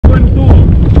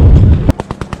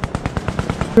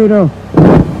Here we go. No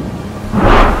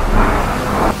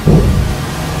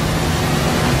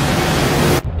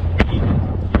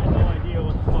idea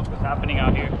what the fuck was happening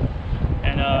out here.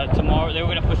 And tomorrow, they were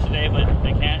gonna push today, but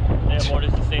they can't. They have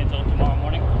orders to stay until tomorrow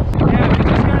morning. Yeah, we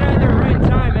just got out there right in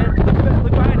time, man.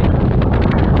 Look behind you.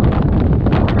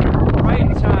 Right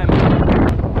in time.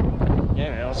 Yeah,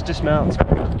 man, let's dismount.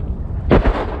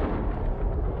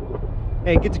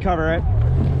 Hey, get to cover, right?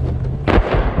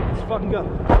 Let's fucking go.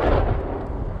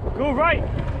 Go right!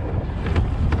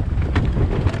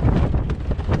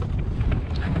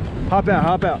 Hop out,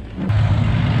 hop out.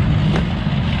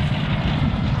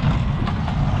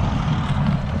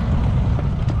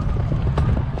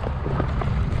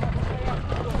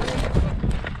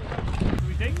 Do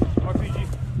we take RPG?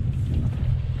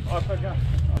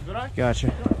 RPG.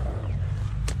 Gotcha.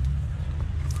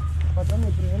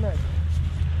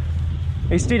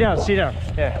 Hey, stay down, stay down.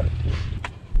 Yeah.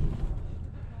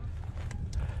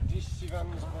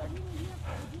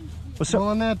 What's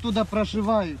up?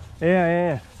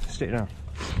 Yeah. Stay down.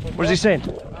 What's he saying? To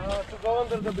go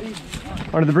under the bridge.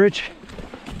 Under the bridge?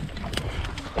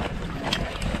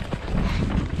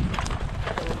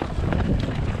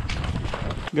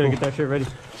 Gotta get that shit ready.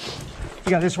 You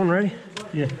got this one ready?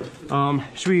 Yeah.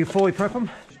 Should we fully prep them?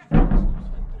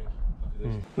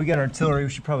 We got artillery. We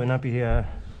should probably not be in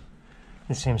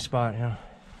the same spot, yeah.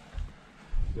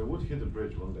 They would hit the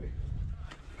bridge one day.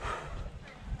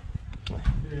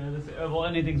 Yeah, well,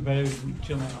 anything's better than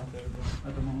chilling out there, bro,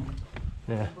 at the moment.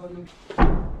 Yeah.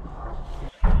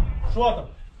 Что там?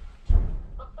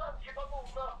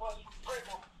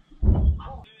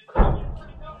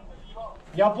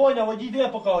 Я понял, иди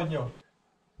пока от него.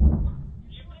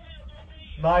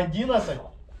 На 11.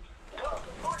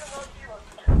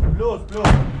 Плюс.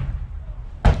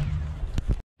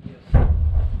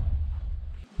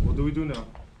 What do we do now?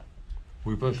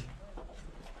 We push.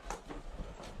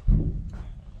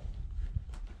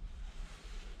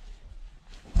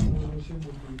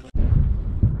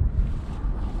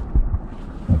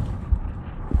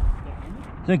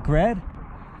 Is that grad?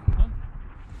 Huh?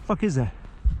 Fuck is that?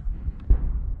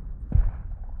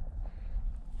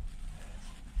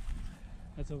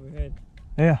 That's overhead.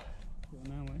 Yeah. Going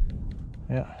that way.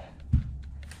 Yeah.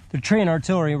 They're trained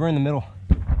artillery. We're in the middle.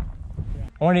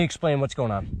 I want to explain what's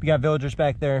going on. We got villagers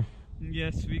back there.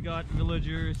 Yes, we got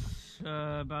villagers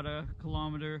about a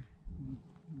kilometer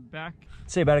back.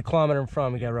 Say about a kilometer in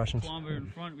front, we got Russians. Kilometer in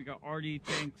front, we got RD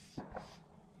tanks.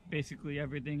 Basically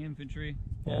everything infantry.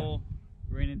 Yeah. All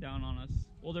raining down on us.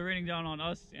 Well, they're raining down on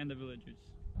us and the villagers.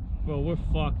 Bro, we're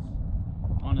fucked.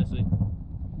 Honestly.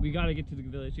 We gotta get to the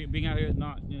village. Being out here is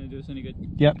not gonna do us any good.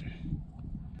 Yep.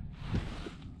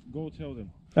 Go tell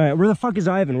them. All right, where the fuck is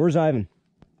Ivan? Where's Ivan?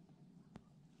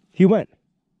 He went.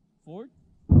 Forward?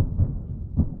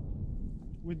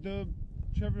 With the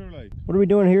Chevrolet. What are we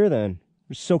doing here then?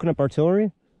 We're soaking up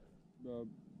artillery?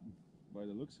 By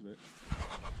the looks of it.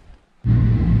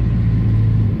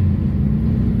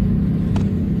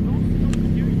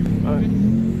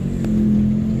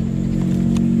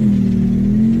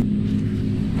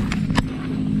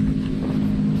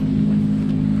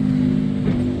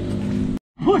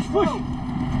 Push!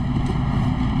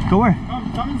 Go where?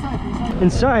 Come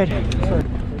inside. Inside?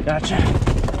 Gotcha.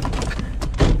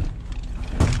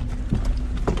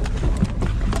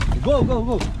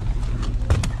 Go.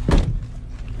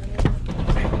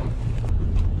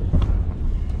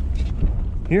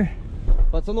 Here?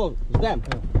 Пацанов, ждем.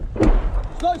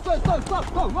 Стой.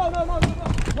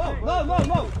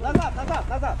 No.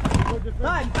 Назад.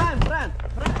 Time, friend.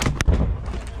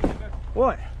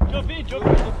 What? Jump in.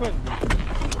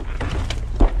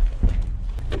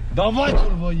 Давай,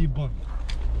 курва, ебан.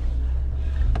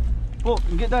 О,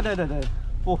 да.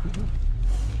 О.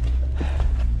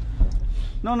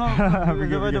 No,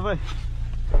 давай.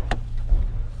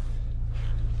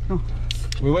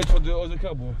 We wait for the other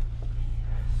cowboy.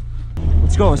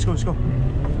 Let's go.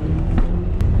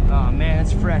 Oh man,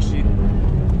 it's fresh, dude.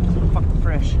 Fucking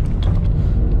fresh.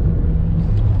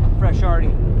 Fresh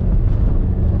already.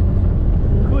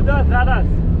 Куда зараз?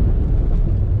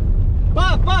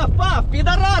 Пав,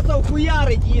 пидорасов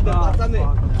хуярить їде, пацани.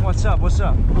 What's up?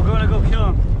 We're gonna go kill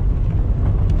him.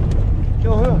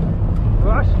 Kill who?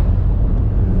 Rush?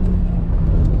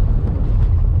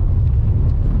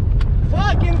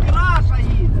 Fucking краша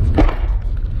їде.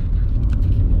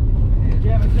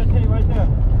 Yeah, it's just right there.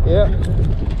 Yeah.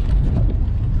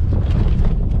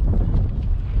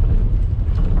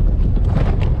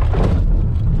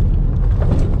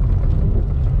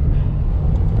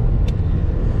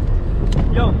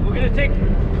 Yo, we're gonna take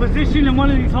position in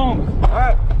one of these homes. All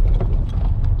right.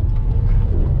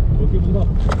 Go give it up.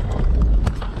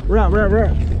 We're out.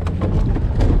 Let's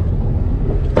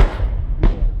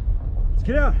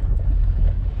get out.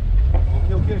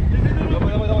 Okay.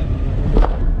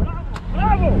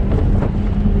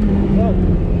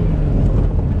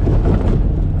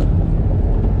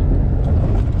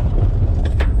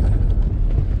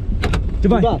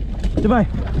 Давай. Bravo! Давай.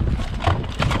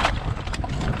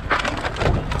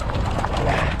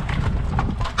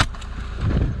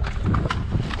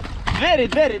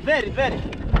 Двери.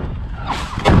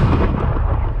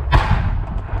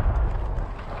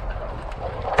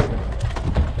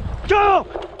 Go!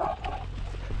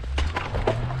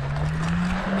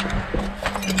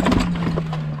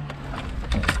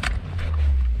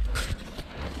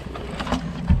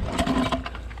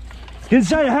 Get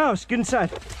inside the house. Get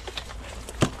inside.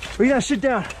 We gotta sit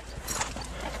down.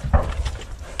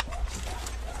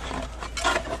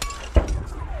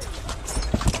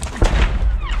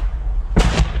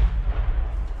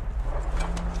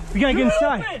 We gotta get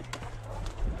inside.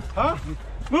 Huh?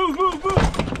 Move!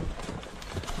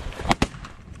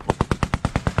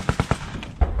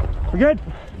 We're good?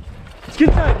 Let's get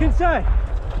inside.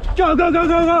 Go.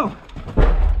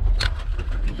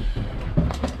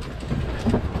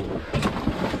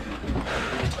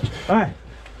 All right.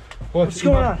 What's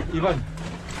going on? Ivan.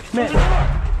 Man.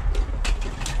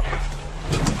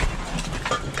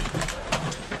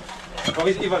 How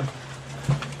is Ivan?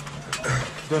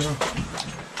 Don't know.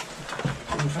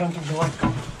 In front of the light.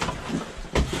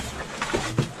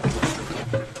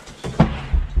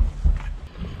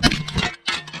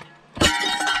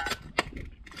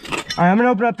 All right, I'm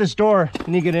gonna open up this door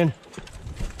and you get in.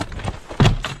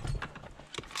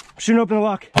 Shouldn't open the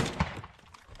lock.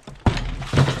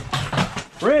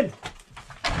 We're in.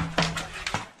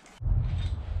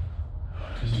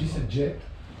 Is this a jet?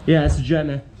 Yeah, it's a jet,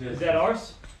 man. Is that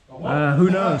ours? Who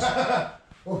knows?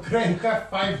 Ukraine have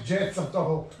 5 jets of the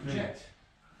whole Jet.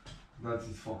 That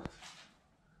is fucked.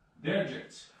 They're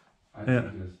jets. I Yeah.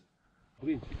 think it is.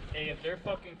 Hey, if they're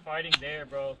fucking fighting there,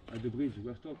 bro. At the bridge,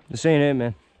 we're stuck. This ain't it,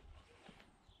 man.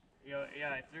 Yeah,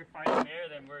 if they're fighting there,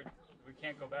 then we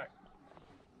can't go back.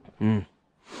 Mm.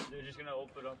 They're just gonna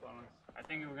open up on us. I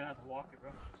think we're gonna have to walk it,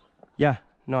 bro. Yeah,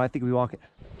 no, I think we walk it.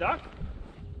 Duck?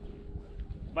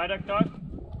 Viaduct duck?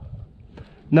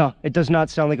 No, it does not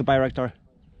sound like a Bayraktar.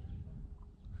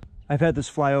 I've had this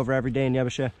fly over every day in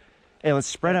Yabasha. Hey, let's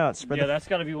spread out. Yeah, that's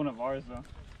gotta be one of ours, though.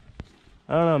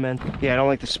 I don't know, man. Yeah, I don't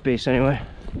like the space anyway.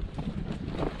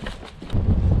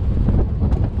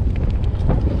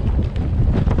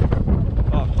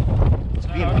 Oh, it's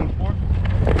being Ours before?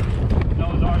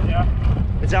 No, it's ours, yeah.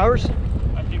 It's ours?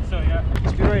 I think so, yeah.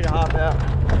 Let's get ready to hop out.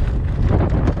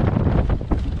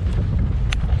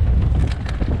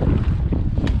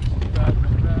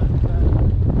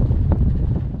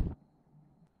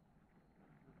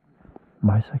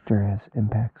 My sector has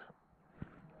impacts.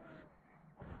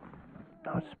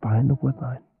 No, it's behind the wood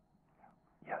line.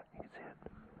 Yeah, you can see it.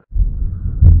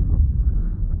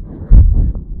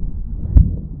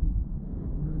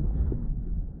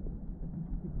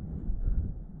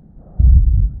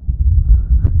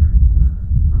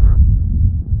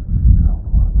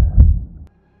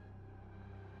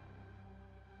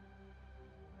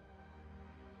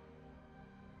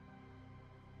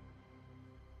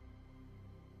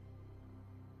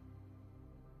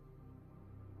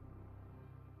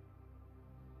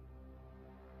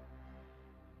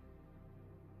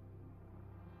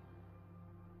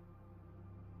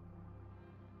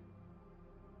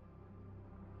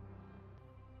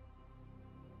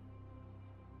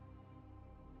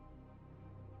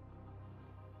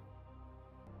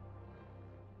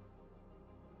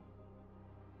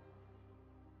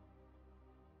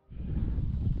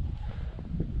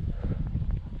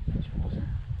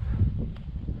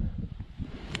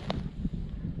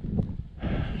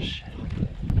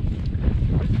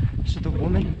 The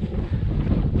woman,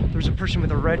 there was a person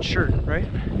with a red shirt, right?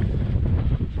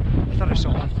 I thought I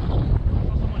saw one.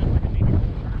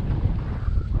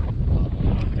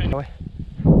 Anyway.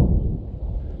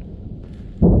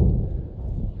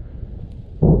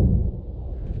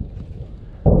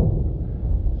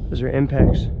 Those are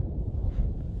impacts.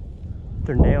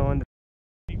 They're nailing the.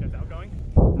 Think that's outgoing?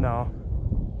 No.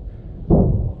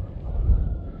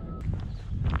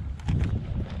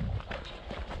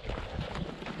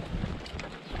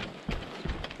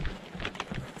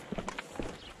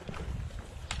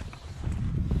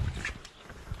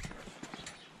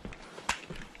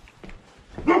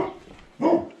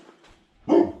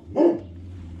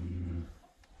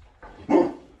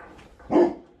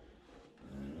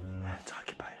 It's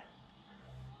occupied.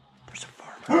 There's a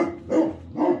farm.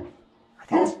 I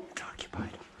think it's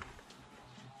occupied.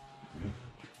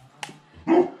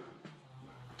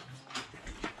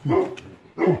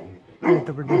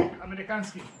 dobry dzień.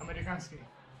 Amerykański. Amerykański.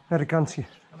 Dobry dzień.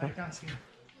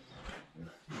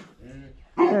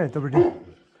 Dobry dzień.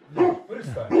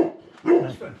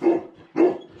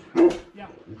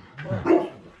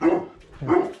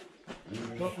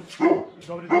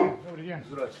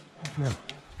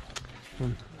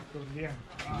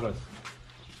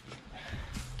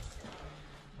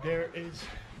 There is,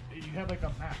 you have like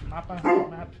a map.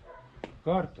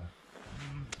 Карта.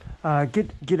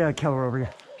 Get Keller over here.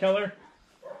 Keller.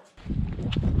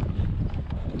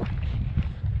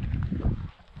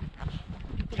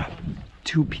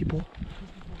 Two people.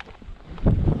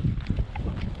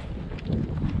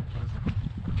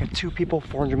 Got two people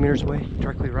 400 meters away,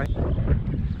 directly right.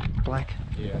 Black.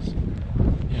 Yes.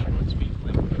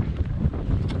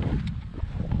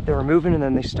 They were moving and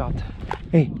then they stopped.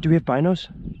 Hey, do we have binos?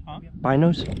 Huh?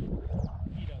 Binos?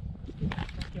 He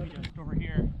does. Over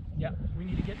here. Yeah, we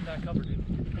need to get in that cover, dude.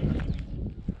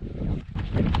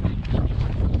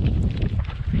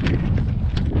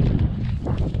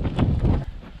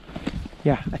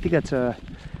 Yeah, I think that's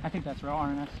I think that's real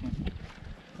RNS team.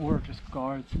 Or just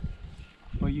guards.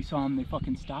 But you saw them, they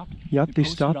fucking stopped. Yep, they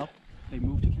posted stopped. Up, they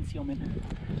moved to concealment. And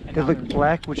They now look they're-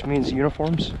 black, which means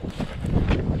uniforms.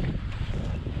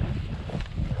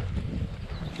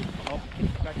 Oh,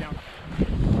 back down.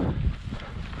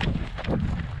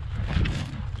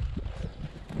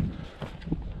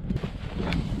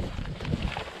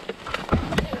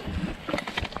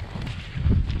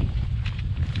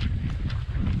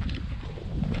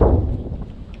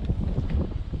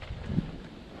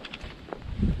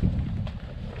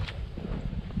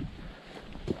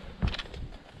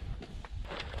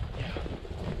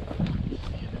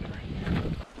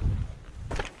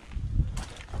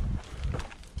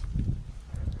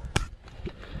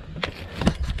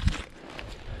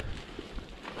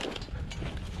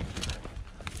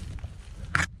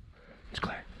 It's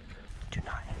clear. Do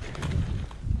not enter.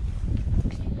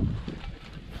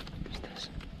 What's this?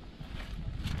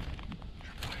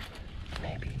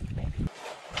 Maybe.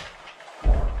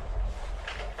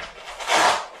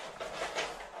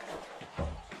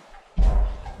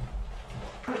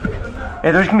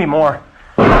 Hey, there's gonna be more.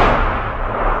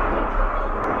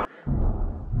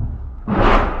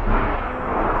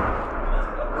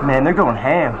 Man, they're going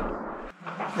ham.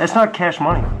 That's not cash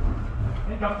money.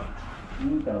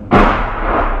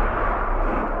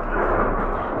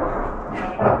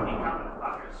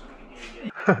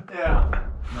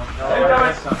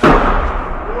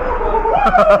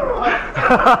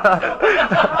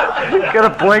 Got a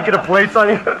blanket of plates on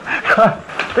you.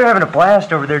 They're having a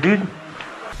blast over there, dude.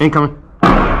 Incoming.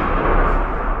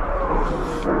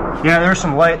 Yeah, there's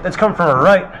some light. That's coming from our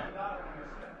right.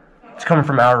 It's coming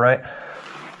from our right.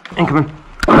 Incoming.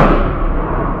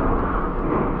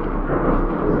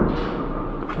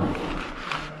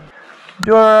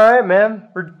 Doing all right, man.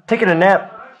 We're taking a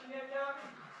nap.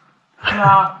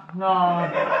 No.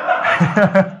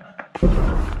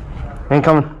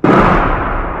 Incoming.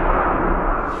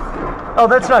 Oh,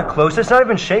 that's not close. It's not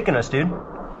even shaking us, dude.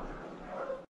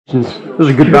 Those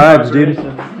are good vibes, dude.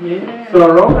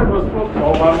 So Roman was booked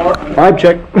all by Mark. Vibe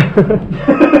check.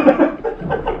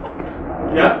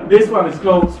 Yeah, this one is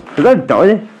close. Is that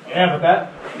done? Yeah, but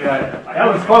that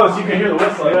was close. You can hear the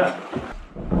whistle. Yeah.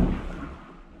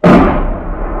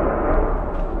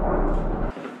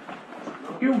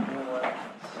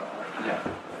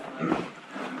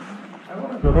 I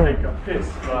want to go take a piss,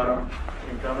 but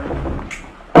incoming.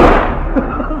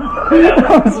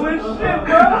 Holy shit,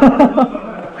 bro!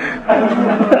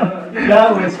 That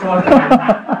was fucking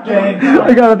dang. I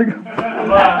got it.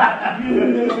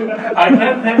 I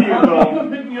can't tell you, bro.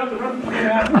 Pick me up the rest of the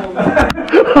asshole.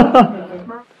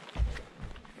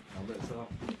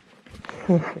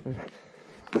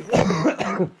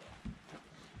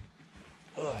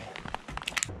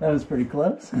 That was pretty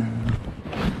close.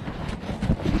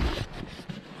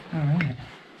 Alright.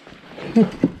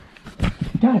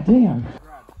 God damn.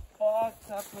 Fuck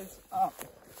that place up.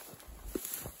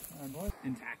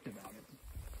 Intact about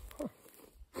it.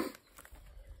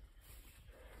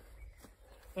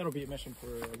 That'll be a mission for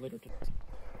later today.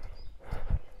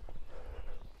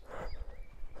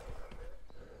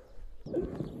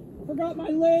 Forgot my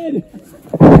lid!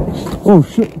 Oh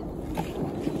shit.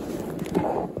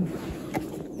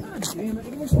 God damn it,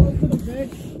 anyone close to the bed?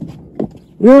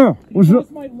 Yeah. What's You up?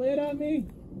 lost my lid on me?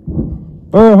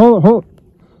 Oh, hold.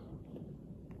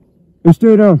 You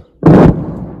stay down. I get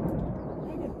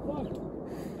fucked.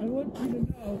 I want you to know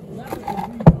that was a lead on.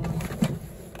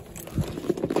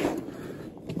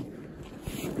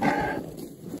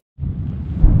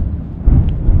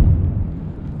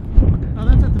 Oh,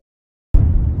 that's at the...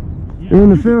 Yeah. You're in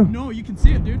the field? No, you can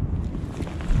see it, dude.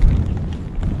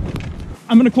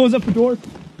 I'm gonna close up the door.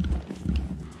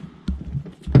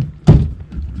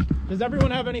 Does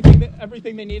everyone have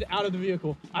everything they need out of the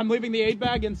vehicle? I'm leaving the aid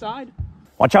bag inside.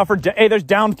 Watch out for, hey, there's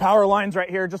downed power lines right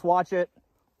here. Just watch it.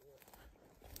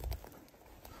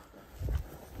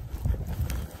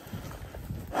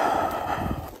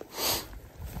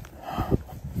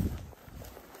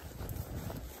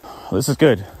 This is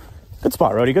good. Good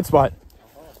spot, Rody. Good spot.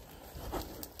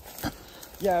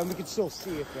 Yeah, and we can still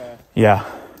see it. Yeah.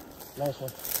 Nice one.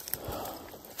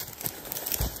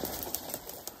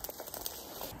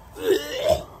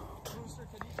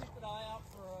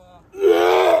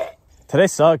 Today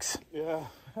sucks. Yeah.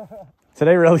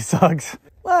 Today really sucks.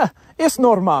 It's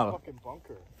normal. Fucking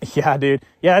bunker. Yeah, dude.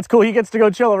 Yeah, it's cool. He gets to go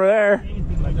chill over there.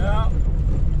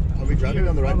 Are we driving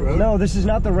on the right road? No, this is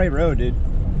not the right road, dude.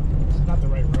 This is not the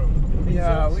right road.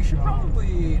 Yeah, we should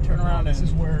probably turn around. This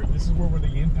is where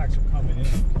the impacts are coming in.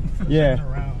 Yeah. Turn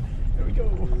around. There we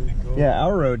go. Yeah,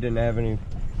 our road didn't have any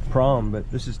problem,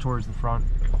 but this is towards the front.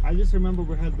 I just remember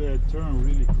we had the turn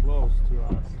really close to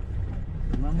us.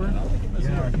 Remember?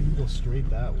 Yeah, I think we go straight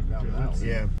down that way.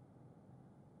 Yeah.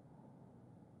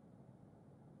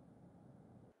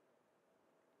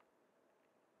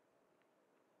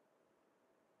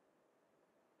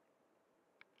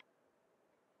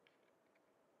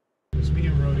 It's me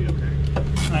and Rody up there.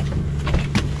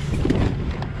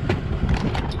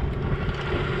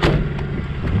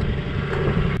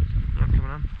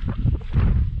 Coming on.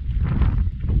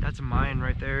 That's a mine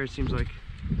right there, it seems like.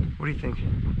 What do you think?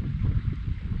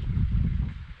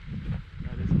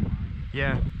 That is a mine.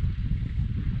 Yeah.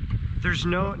 There's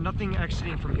nothing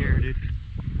exiting from here, dude.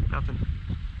 Nothing.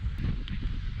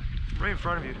 Right in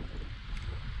front of you.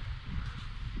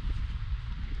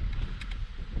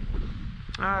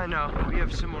 No, we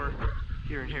have similar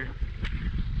here and here.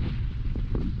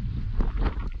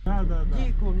 Да.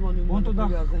 Он туда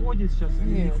ходит сейчас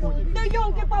или не ходит? Да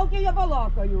елки-палки, я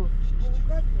балакаю.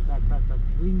 Так.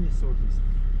 Вы не ссорьтесь.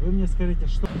 Вы мне скажите,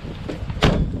 что...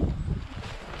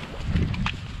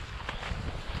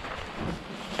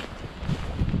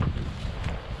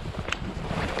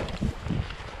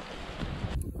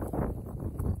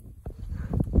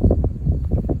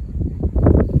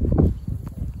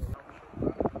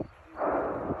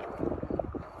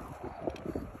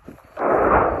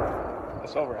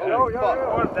 It's overhead. Yo. I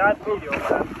want that video,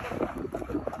 man.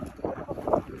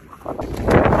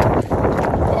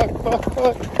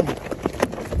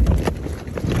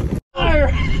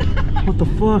 What the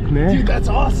fuck, man? Dude, that's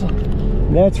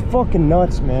awesome. That's fucking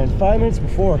nuts, man. 5 minutes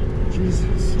before.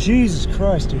 Jesus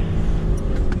Christ, dude.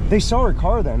 They saw our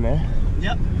car then, man.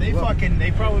 Yep, they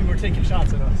probably were taking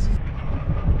shots at us.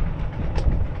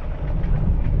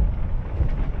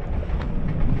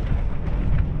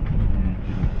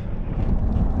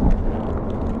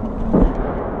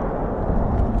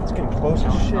 It's getting close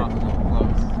as shit.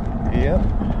 Yep.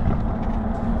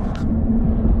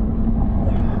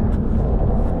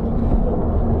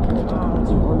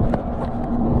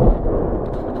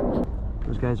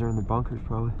 Those guys are in the bunkers,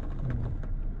 probably.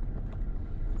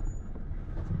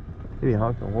 Maybe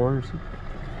honk the horn or something.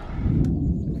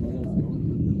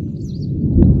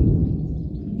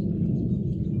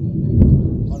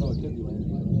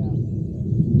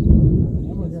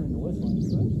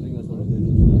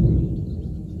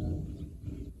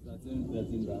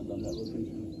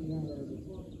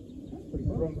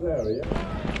 From there, yeah.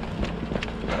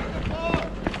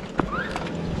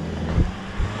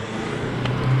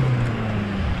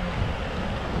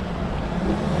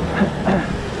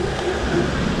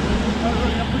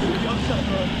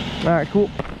 All right, cool.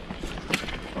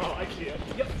 Oh, I see it.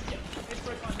 Yep. It's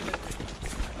right on the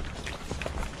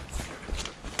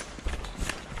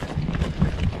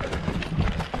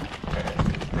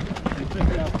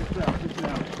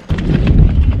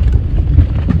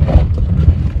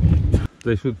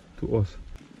They shoot to us.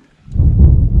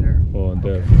 There. Oh, and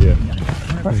there, yeah.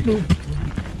 Let's go.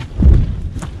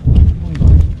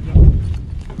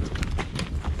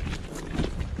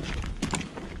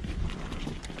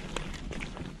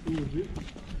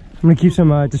 I'm gonna keep some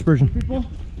dispersion. People? Hi,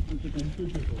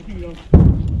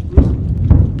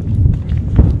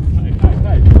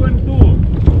 2 and 2.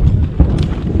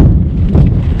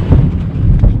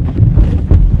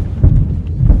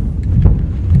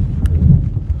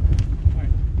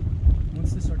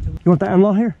 You want the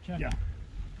MLAW here? Yeah.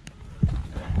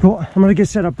 Cool. I'm gonna get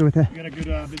set up with it. You got a good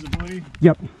visibility?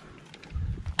 Yep.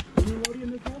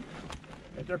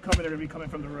 If they're coming, they're gonna be coming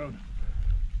from the road.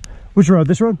 Which road?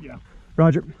 This road? Yeah.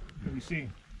 Roger. Can we see?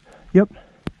 Yep.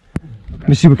 Let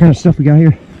me see what kind of stuff we got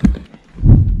here.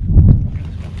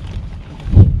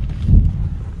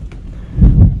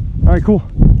 All right, cool.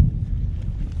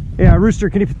 Yeah, Rooster,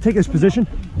 can you take this position?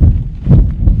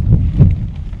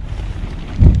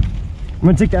 I'm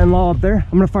gonna take the end law up there.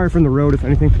 I'm gonna fire from the road if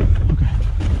anything. Okay.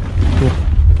 Cool.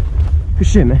 Good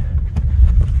shit, man.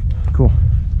 Cool.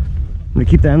 I'm gonna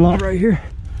keep the end law right here.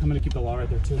 I'm gonna keep the law right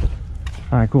there too.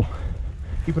 All right, cool.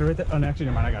 You put it right there? Oh, no, actually,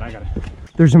 never mind. I got it.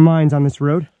 There's some mines on this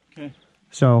road. Okay.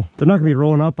 So they're not gonna be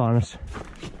rolling up on us.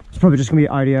 It's probably just gonna be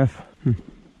IDF.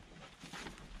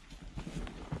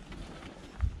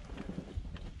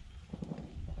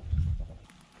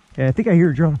 Yeah, I think I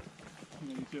hear a drone.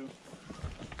 Me too.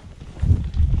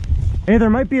 Hey, there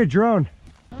might be a drone.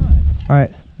 All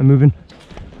right, I'm moving.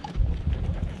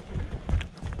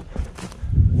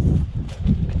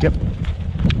 Yep.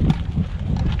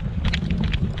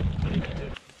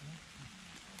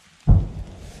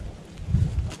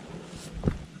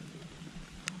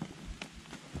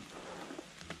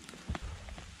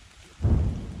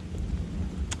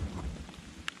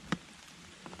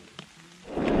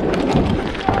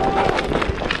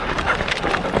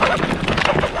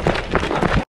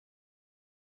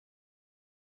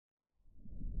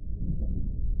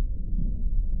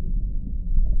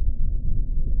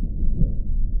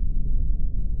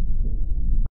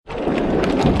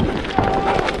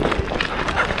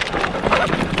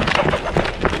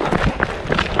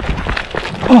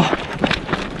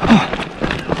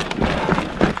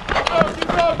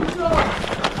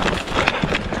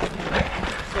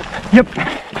 Yep,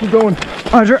 keep going.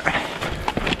 Roger.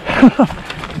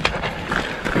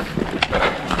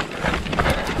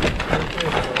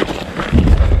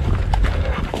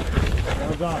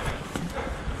 Well done.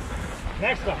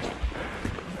 Next up.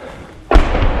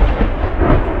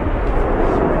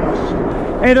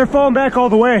 Hey, they're falling back all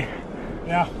the way.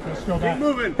 Yeah, let's go back.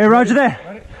 Moving. Hey, roger that.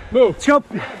 Ready? Move. Let's go.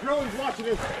 Drone's watching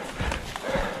us.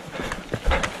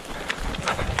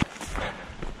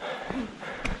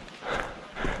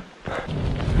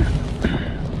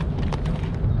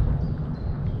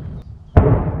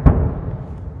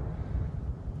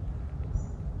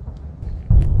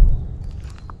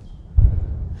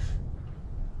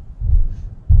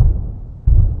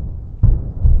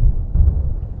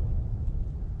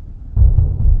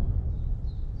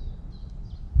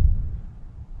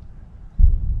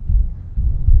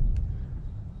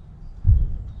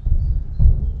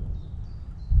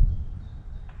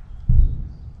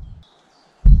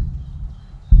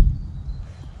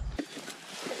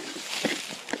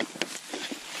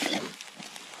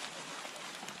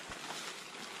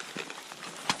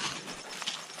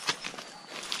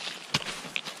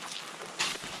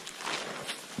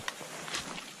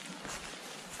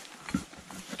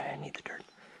 I need the dirt.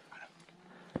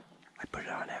 I put it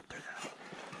on after that.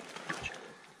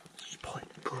 Just pull it.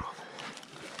 Pull it off.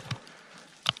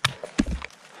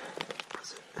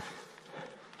 Press it.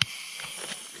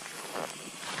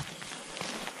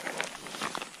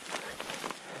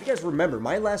 If you guys remember,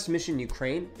 my last mission in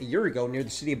Ukraine a year ago near the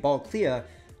city of Balaklia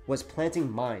was planting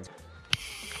mines.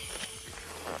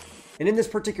 And in this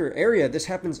particular area, this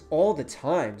happens all the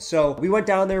time. So we went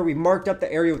down there, we marked up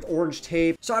the area with orange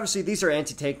tape. So obviously these are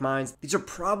anti-tank mines. These are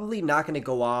probably not gonna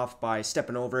go off by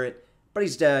stepping over it, but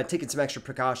he's taking some extra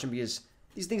precaution because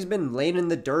these things have been laying in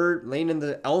the dirt, laying in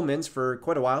the elements for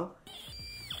quite a while.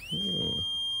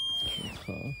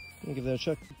 Let me give that a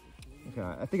check. Okay,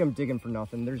 I think I'm digging for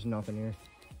nothing. There's nothing here.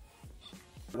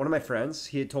 One of my friends,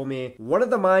 he had told me one of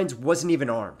the mines wasn't even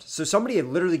armed. So somebody had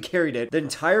literally carried it. The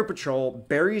entire patrol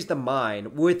buries the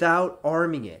mine without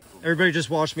arming it. Everybody just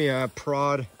watch me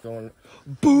prod. Going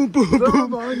boom, boom,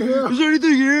 boom. Is there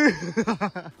anything here?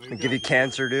 I'll give you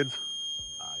cancer, dude.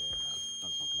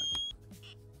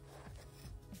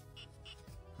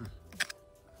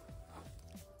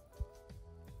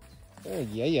 Oh,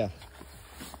 yeah.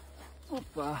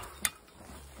 Opa.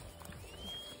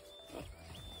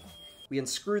 We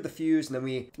unscrewed the fuse and then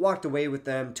we walked away with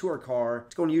them to our car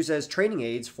to go and use as training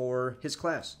aids for his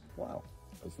class. Wow.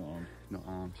 That's not armed. Not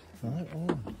armed. Not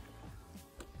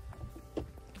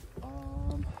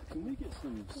armed. Can we get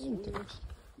some swords?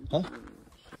 Huh?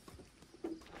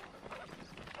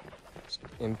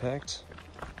 Impact.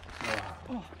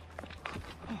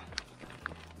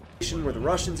 Where the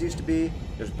Russians used to be.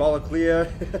 There's Balaklia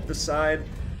at the side.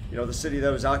 You know, the city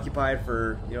that was occupied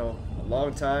for, you know, a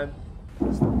long time.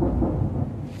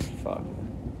 Fuck.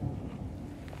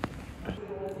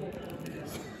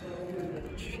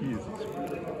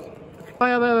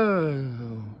やば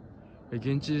い。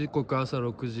現地時刻朝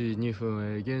6時2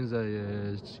分、現在、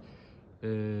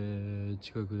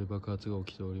近くで爆発が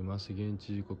起きております。現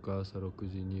地時刻朝6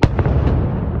時2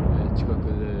分、近く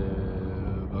で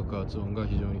爆発音が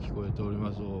非常に聞こえており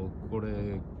ます。これ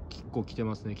結構来て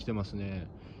ますね、来てますね。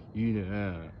いいね、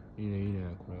いいね、いいね。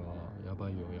これはやば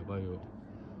いよ、やばいよ。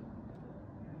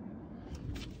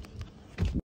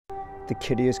 The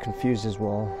kitty is confused as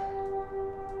well.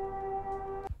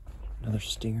 Another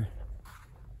stinger.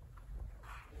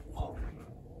 Oh,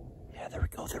 yeah, there we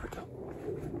go, there we go.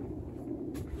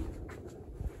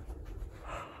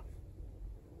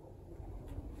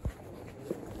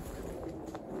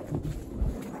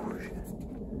 Oh, shit.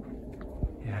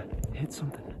 Yeah, hit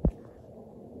something.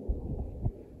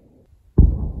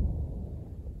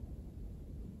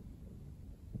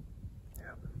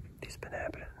 Yep, these have been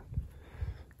happening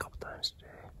a couple times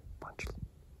today, a bunch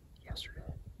yesterday.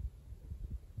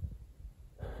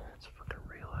 It's fucking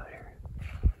real out here.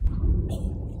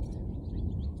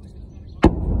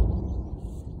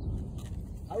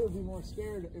 I would be more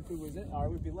scared if it was it, or I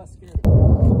would be less scared.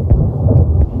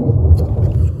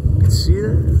 See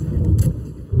that?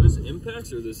 This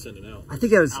impacts or this sending out? I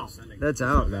think that was, that's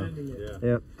out now. Yeah.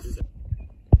 Yep.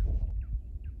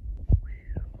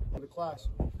 The class.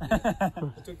 I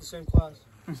took the same class.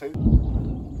 Oh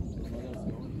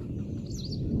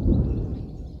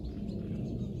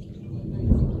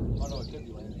no, it could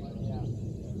be landing. Yeah.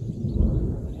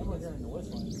 And we're hearing the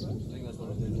whistling. I think that's what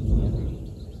it is.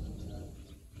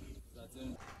 That's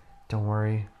it. Don't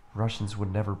worry, Russians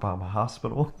would never bomb a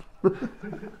hospital.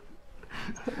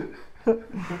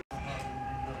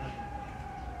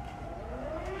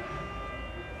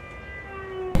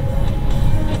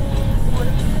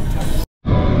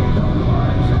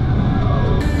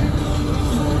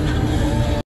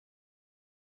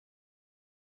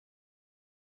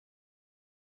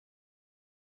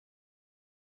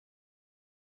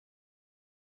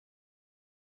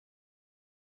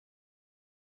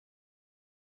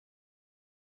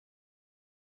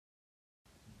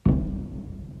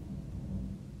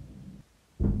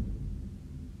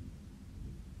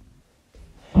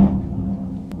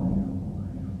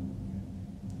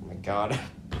 God.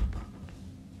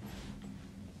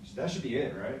 That should be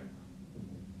it, right?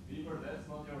 That's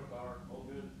not your car. All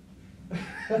good.